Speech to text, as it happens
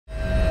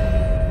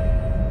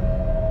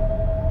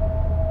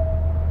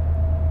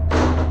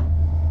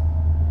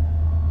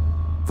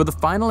For the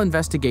final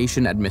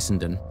investigation at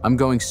Missenden, I'm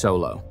going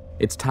solo.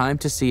 It's time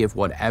to see if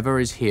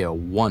whatever is here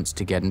wants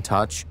to get in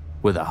touch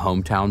with a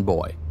hometown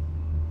boy.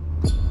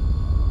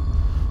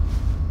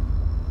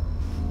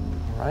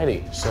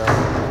 Alrighty, so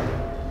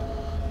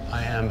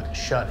I am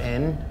shut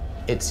in.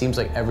 It seems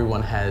like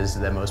everyone has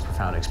their most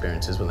profound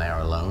experiences when they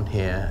are alone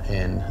here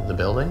in the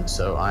building.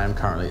 So I am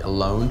currently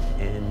alone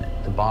in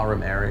the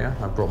barroom area.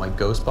 I brought my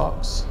ghost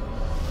box.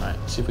 All right,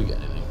 see if we get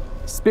anything.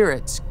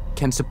 Spirits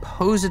can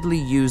supposedly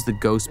use the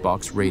ghost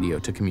box radio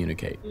to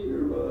communicate.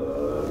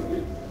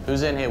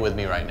 Who's in here with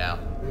me right now?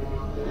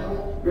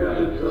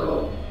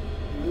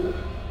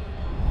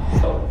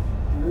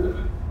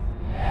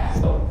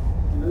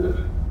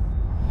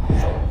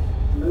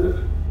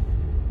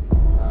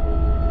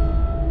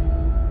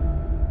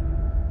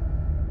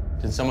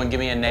 Did someone give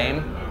me a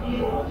name?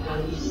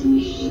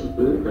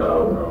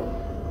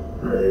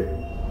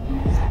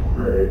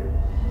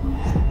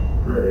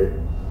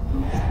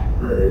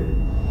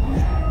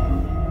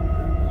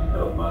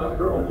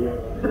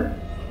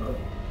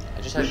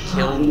 I just had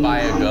killed by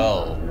a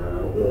girl.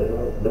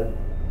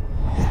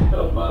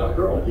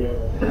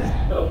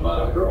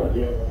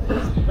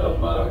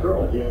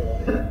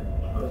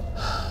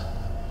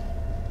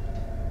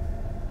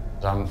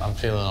 I'm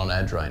feeling on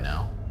edge right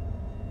now.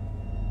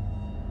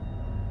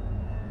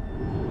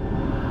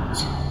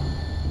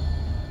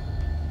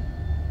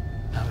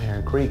 I'm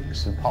hearing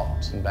creaks and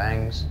pops and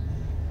bangs.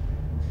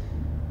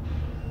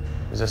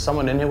 Is there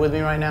someone in here with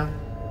me right now?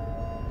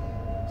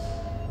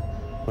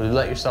 Will you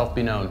let yourself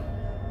be known?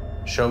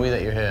 Show me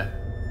that you're here.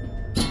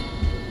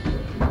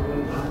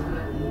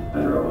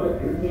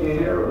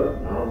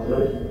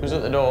 Who's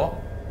at the door?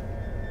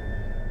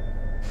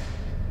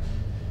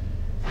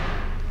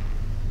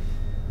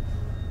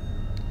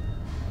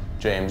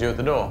 James, you at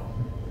the door?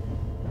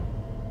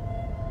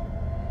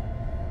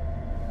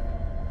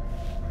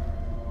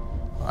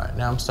 All right,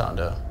 now I'm starting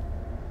to...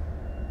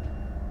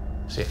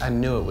 See, I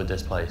knew it with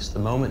this place. The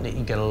moment that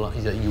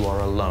that you are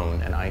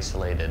alone and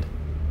isolated,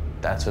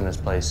 that's when this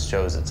place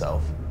shows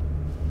itself.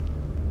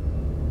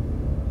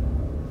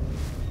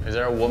 Is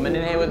there a woman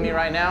in here with me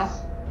right now?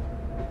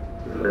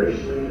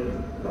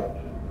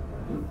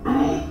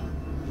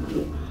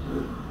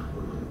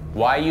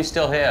 Why are you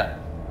still here?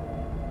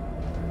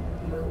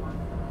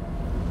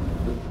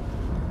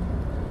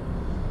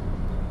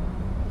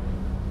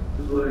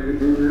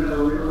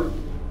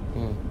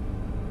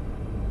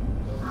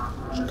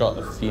 Just got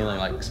the feeling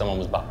like someone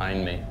was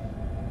behind me.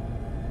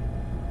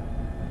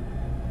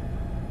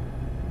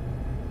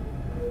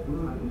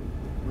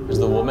 Is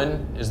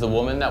the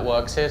woman that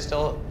works here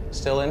still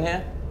in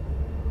here?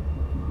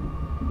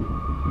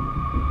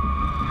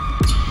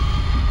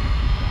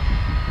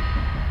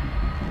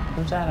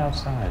 Who's that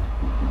outside?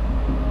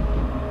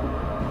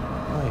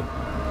 Wait.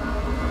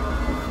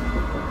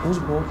 Who's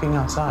walking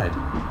outside?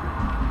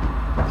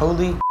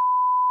 Holy...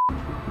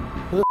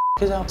 Who the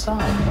f is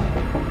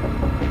outside?